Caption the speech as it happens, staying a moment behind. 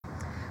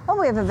Well,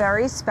 we have a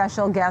very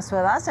special guest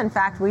with us. In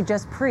fact, we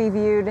just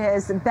previewed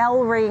his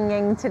bell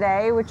ringing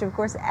today, which of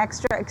course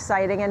extra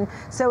exciting. And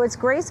so it's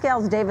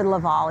Grayscale's David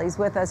Laval. He's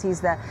with us.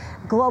 He's the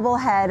global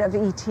head of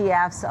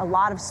ETFs. A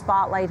lot of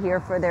spotlight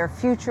here for their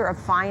Future of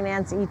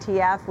Finance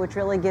ETF, which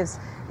really gives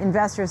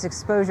investors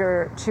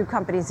exposure to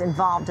companies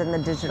involved in the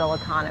digital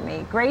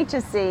economy. Great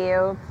to see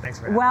you. Thanks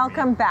for having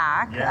Welcome me.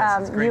 back.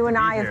 Yes, it's great you to and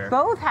be I here. have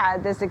both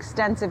had this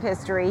extensive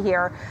history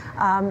here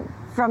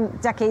from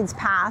decades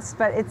past,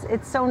 but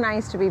it's so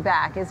nice to be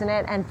back, isn't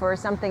it? And for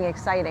something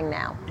exciting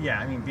now. Yeah,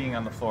 I mean, being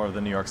on the floor of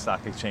the New York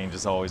Stock Exchange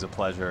is always a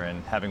pleasure,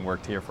 and having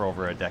worked here for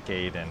over a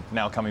decade and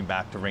now coming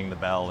back to ring the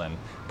bell and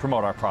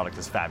promote our product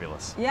is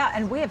fabulous. Yeah,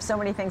 and we have so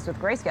many things with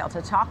Grayscale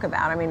to talk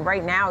about. I mean,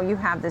 right now you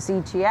have this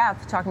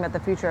ETF talking about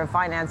the Future of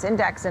Finance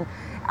Index, and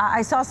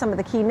I saw some of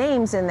the key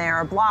names in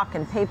there, Block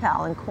and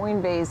PayPal and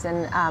Coinbase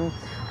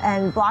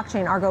and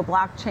blockchain, Argo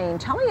Blockchain.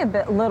 Tell me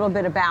a little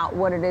bit about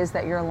what it is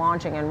that you're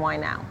launching and why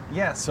now.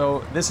 Yeah,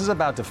 so this is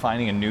about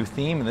defining a new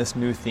theme, and this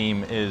new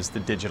theme is the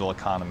digital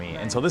economy.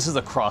 And so this is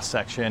a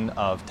cross-section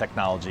of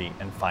technology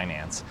and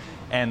finance.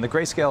 And the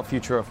Grayscale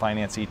Future of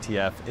Finance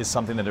ETF is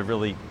something that it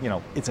really,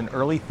 it's an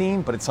early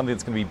theme, but it's something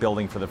that's going to be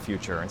building for the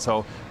future. And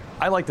so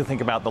I like to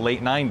think about the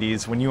late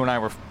 90s when you and I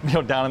were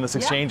down in this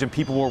exchange and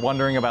people were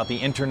wondering about the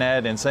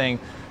internet and saying,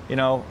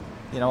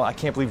 I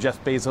can't believe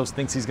Jeff Bezos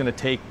thinks he's going to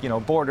take,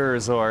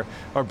 Borders or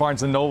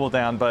Barnes & Noble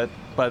down, but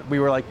we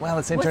were like, well,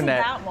 it's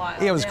internet. Wasn't that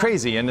wild? Yeah, it was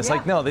crazy, and it's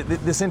like, no,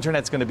 this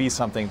internet's going to be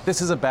something.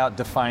 This is about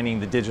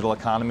defining the digital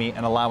economy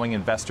and allowing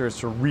investors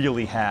to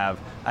really have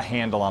a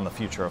handle on the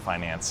future of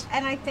finance.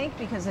 And I think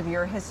because of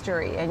your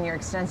history and your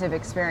extensive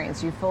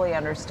experience, you fully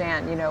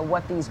understand,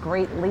 what these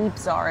great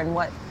leaps are and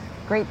what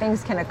great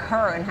things can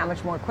occur and how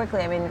much more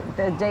quickly. I mean,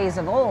 the days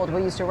of old,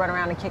 we used to run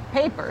around and kick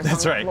papers on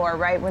the floor,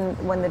 right?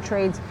 When the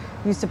trades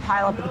used to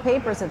pile up the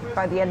papers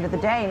by the end of the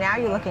day. Now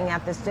you're looking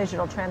at this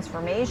digital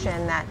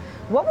transformation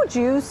what would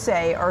you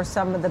say are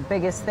some of the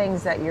biggest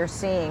things that you're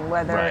seeing,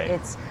 whether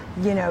it's,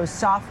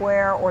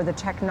 software or the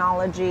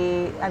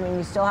technology? I mean,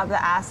 you still have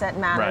the asset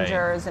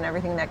managers and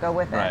everything that go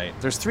with it. Right.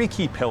 There's three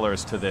key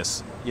pillars to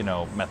this,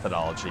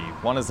 methodology.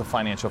 One is the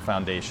financial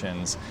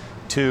foundations.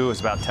 2 is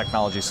about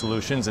technology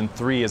solutions, and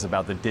 3 is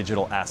about the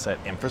digital asset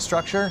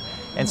infrastructure.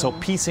 And so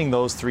piecing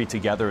those three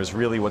together is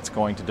really what's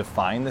going to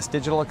define this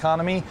digital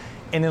economy.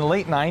 And in the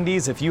late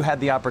 90s, if you had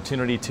the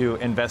opportunity to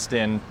invest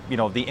in,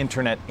 the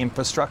internet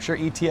infrastructure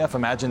ETF,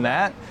 imagine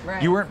that.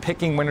 Right. You weren't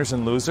picking winners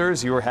and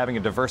losers. You were having a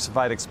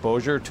diversified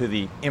exposure to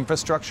the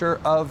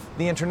infrastructure of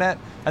the internet.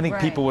 I think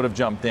people would have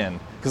jumped in.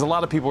 Because a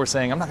lot of people were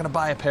saying, I'm not going to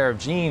buy a pair of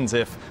jeans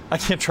if I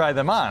can't try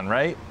them on,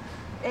 right?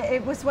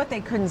 It was what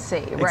they couldn't see,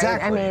 right?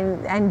 Exactly. I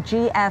mean, and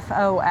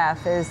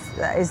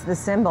GFOF is the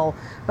symbol,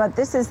 but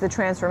this is the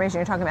transformation.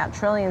 You're talking about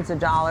trillions of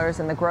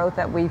dollars and the growth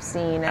that we've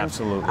seen. And,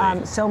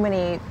 absolutely. So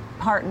many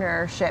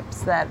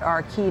partnerships that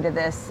are key to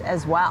this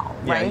as well,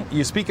 right? Yeah,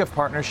 you speak of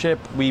partnership.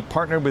 We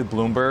partnered with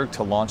Bloomberg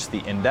to launch the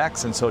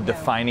index, and so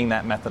defining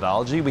that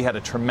methodology, we had a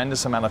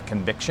tremendous amount of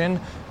conviction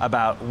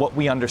about what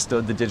we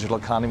understood the digital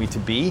economy to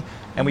be,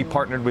 and we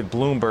partnered with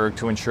Bloomberg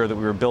to ensure that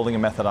we were building a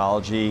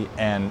methodology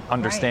and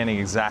understanding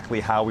exactly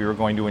how we were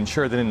going to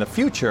ensure that in the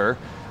future,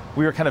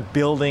 we were kind of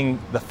building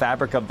the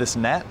fabric of this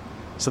net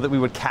so that we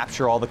would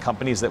capture all the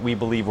companies that we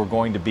believe were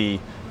going to be,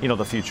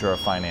 the future of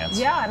finance.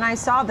 Yeah, and I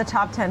saw the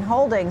top 10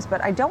 holdings,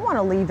 but I don't want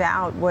to leave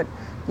out what,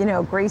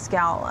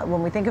 Grayscale,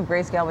 when we think of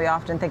Grayscale, we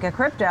often think of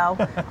crypto,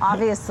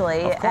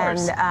 obviously. Of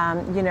course.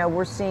 And,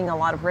 we're seeing a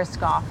lot of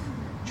risk-off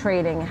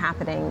trading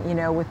happening,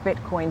 with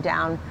Bitcoin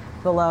down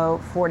below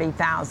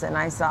 40,000.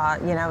 I saw,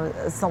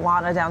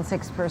 Solana down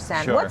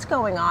 6%. Sure. What's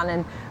going on,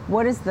 and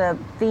what is the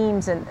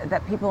themes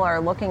that people are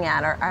looking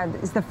at?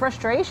 Is the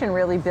frustration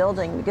really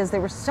building because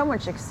there was so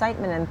much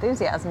excitement and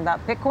enthusiasm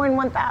about Bitcoin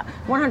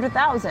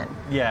 100,000?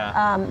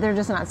 Yeah. They're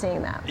just not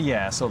seeing that.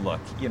 Yeah, so look,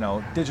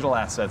 digital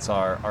assets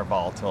are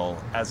volatile,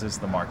 as is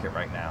the market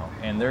right now.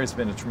 And there has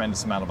been a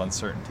tremendous amount of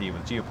uncertainty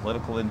with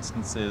geopolitical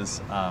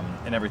instances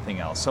and everything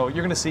else. So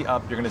you're going to see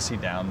up, you're going to see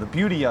down. The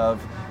beauty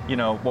of,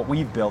 what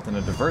we've built in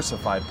a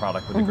diversified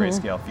product with the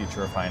Grayscale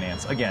Future of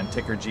Finance, again,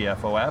 ticker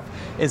GFOF,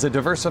 is a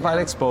diversified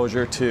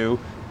exposure to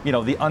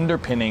the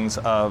underpinnings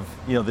of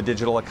the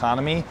digital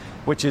economy,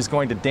 which is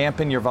going to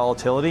dampen your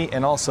volatility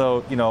and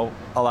also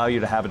allow you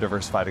to have a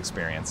diversified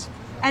experience.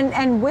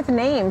 And with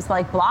names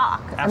like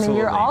Block, Absolutely. I mean,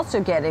 you're also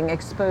getting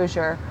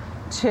exposure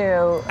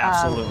to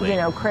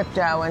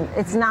crypto, and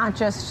it's not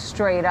just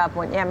straight up.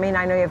 I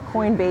know you have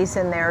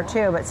Coinbase in there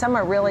too, but some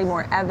are really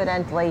more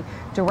evidently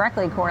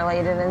directly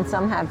correlated, and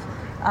some have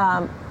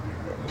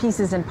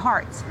pieces and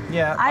parts.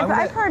 Yeah,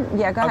 I've heard.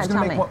 Yeah, go ahead. I was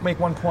going to make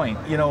one point.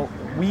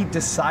 We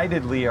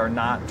decidedly are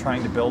not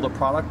trying to build a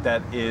product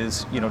that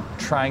is,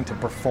 trying to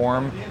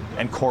perform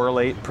and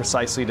correlate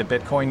precisely to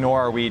Bitcoin, nor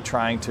are we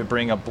trying to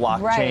bring a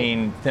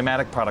blockchain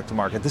thematic product to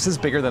market. This is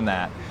bigger than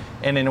that.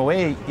 And in a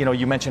way,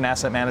 you mentioned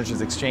asset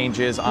managers,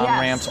 exchanges,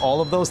 on-ramps,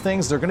 all of those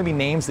things. They're going to be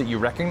names that you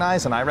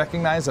recognize and I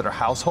recognize that are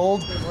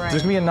household. Right.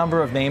 There's going to be a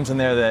number of names in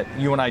there that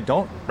you and I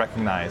don't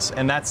recognize.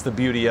 And that's the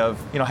beauty of,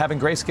 having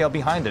Grayscale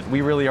behind it.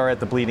 We really are at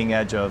the bleeding bleeding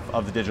edge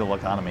of the digital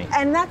economy.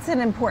 And that's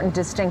an important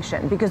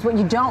distinction, because what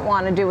you don't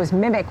want to do is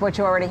mimic what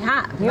you already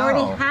have. You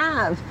already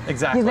have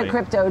the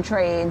crypto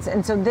trades,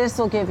 and so this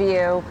will give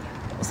you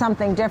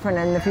something different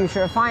in the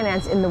future of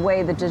finance in the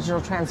way the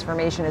digital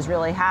transformation is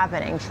really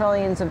happening.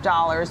 Trillions of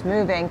dollars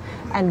moving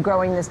and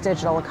growing this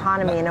digital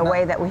economy in a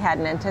way that we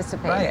hadn't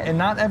anticipated. Right, and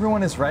not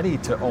everyone is ready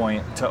to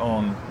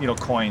own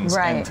coins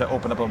and to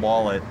open up a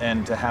wallet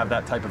and to have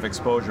that type of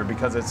exposure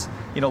because it's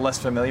less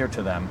familiar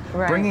to them.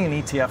 Right. Bringing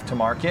an ETF to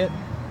market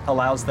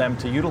allows them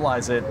to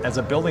utilize it as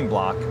a building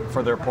block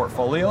for their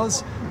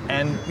portfolios.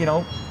 And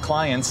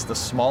clients, the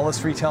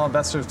smallest retail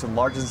investors to the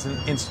largest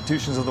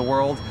institutions of the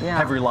world,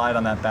 have relied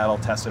on that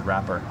battle-tested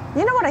wrapper.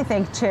 You know what I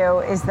think too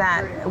is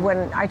that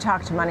when I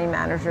talk to money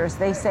managers,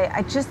 they say,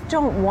 I just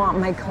don't want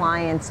my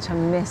clients to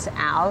miss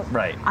out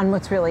on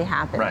what's really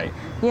happening.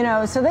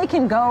 Right. So they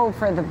can go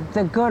for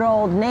the good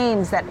old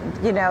names that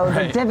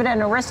the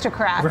dividend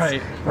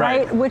aristocrats,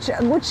 right? Which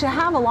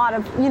have a lot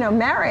of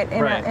merit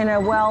in a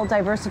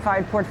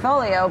well-diversified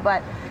portfolio,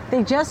 but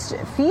they just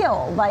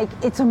feel like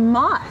it's a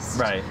must.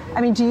 Right.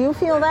 I mean, do you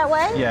feel that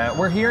way? Yeah,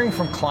 we're hearing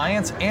from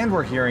clients and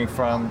we're hearing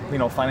from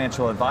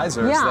financial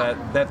advisors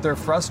that they're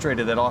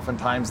frustrated that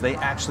oftentimes they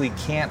actually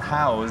can't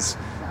house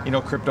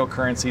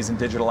cryptocurrencies and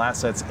digital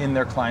assets in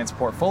their clients'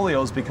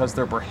 portfolios because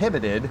they're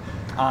prohibited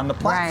on the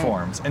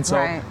platforms. Right. And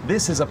so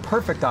this is a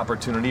perfect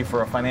opportunity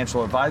for a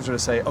financial advisor to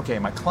say, okay,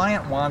 my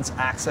client wants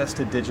access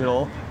to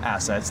digital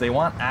assets, they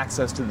want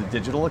access to the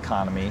digital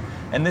economy,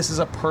 and this is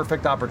a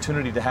perfect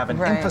opportunity to have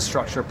an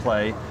infrastructure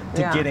play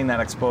to getting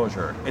that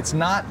exposure. It's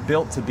not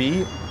built to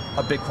be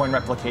a Bitcoin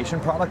replication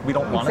product. We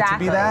don't want it to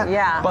be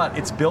that, but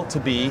it's built to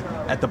be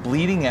at the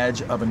bleeding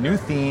edge of a new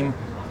theme,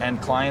 and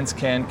clients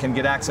can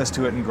get access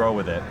to it and grow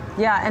with it.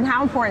 Yeah, and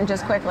how important,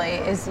 just quickly,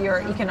 is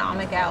your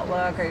economic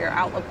outlook or your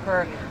outlook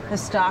for the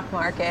stock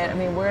market? I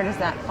mean, where does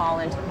that fall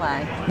into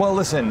play? Well,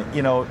 listen,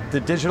 the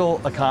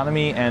digital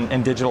economy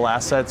and digital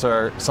assets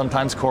are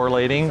sometimes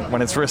correlating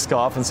when it's risk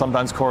off and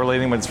sometimes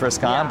correlating when it's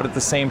risk on, but at the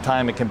same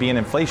time, it can be an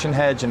inflation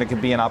hedge and it can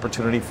be an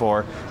opportunity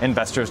for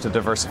investors to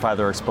diversify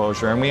their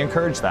exposure, and we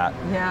encourage that.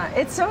 Yeah,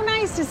 it's so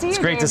nice to see you, It's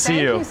great Dave. to see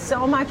you. Thank you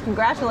so much.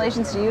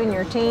 Congratulations to you and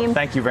your team.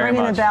 Thank you very much.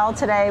 Ringing the bell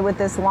today with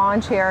this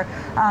launch here.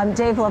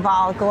 Dave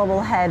LaValle,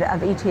 Global Head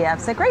of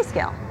ETFs at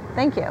Grayscale.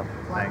 Thank you.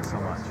 Thanks so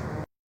much.